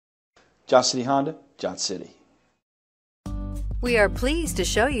Johnson City Honda, Johnson City. We are pleased to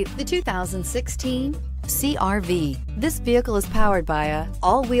show you the 2016 CR-V. This vehicle is powered by a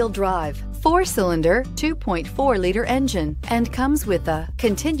all-wheel drive, 4-cylinder, 2.4-liter engine and comes with a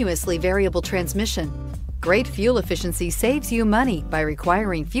continuously variable transmission. Great fuel efficiency saves you money by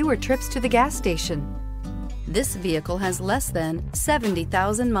requiring fewer trips to the gas station. This vehicle has less than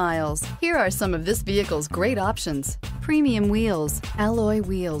 70,000 miles. Here are some of this vehicle's great options: premium wheels, alloy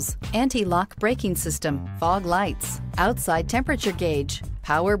wheels, anti-lock braking system, fog lights, outside temperature gauge,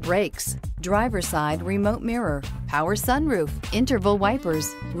 power brakes, driver's side remote mirror, power sunroof, interval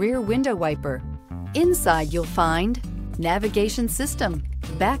wipers, rear window wiper. Inside you'll find navigation system,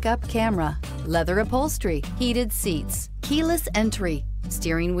 backup camera, leather upholstery, heated seats, keyless entry,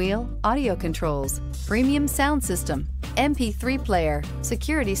 steering wheel audio controls, premium sound system, MP3 player,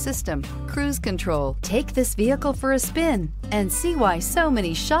 security system, cruise control. Take this vehicle for a spin and see why so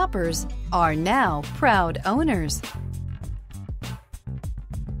many shoppers are now proud owners.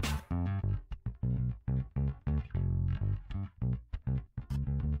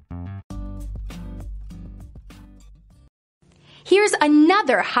 Here's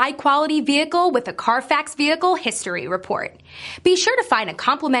another high-quality vehicle with a Carfax Vehicle History Report. Be sure to find a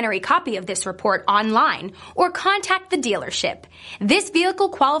complimentary copy of this report online or contact the dealership. This vehicle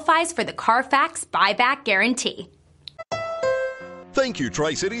qualifies for the Carfax Buyback Guarantee. Thank you,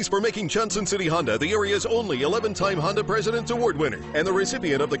 Tri-Cities, for making Johnson City Honda the area's only 11-time Honda President's Award winner and the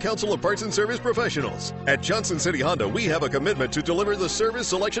recipient of the Council of Parts and Service Professionals. At Johnson City Honda, we have a commitment to deliver the service,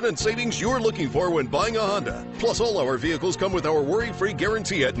 selection, and savings you're looking for when buying a Honda. Plus, all our vehicles come with our worry-free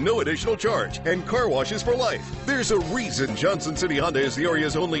guarantee at no additional charge and car washes for life. There's a reason Johnson City Honda is the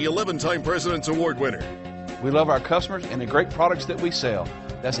area's only 11-time President's Award winner. We love our customers and the great products that we sell.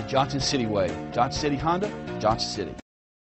 That's the Johnson City way. Johnson City Honda, Johnson City.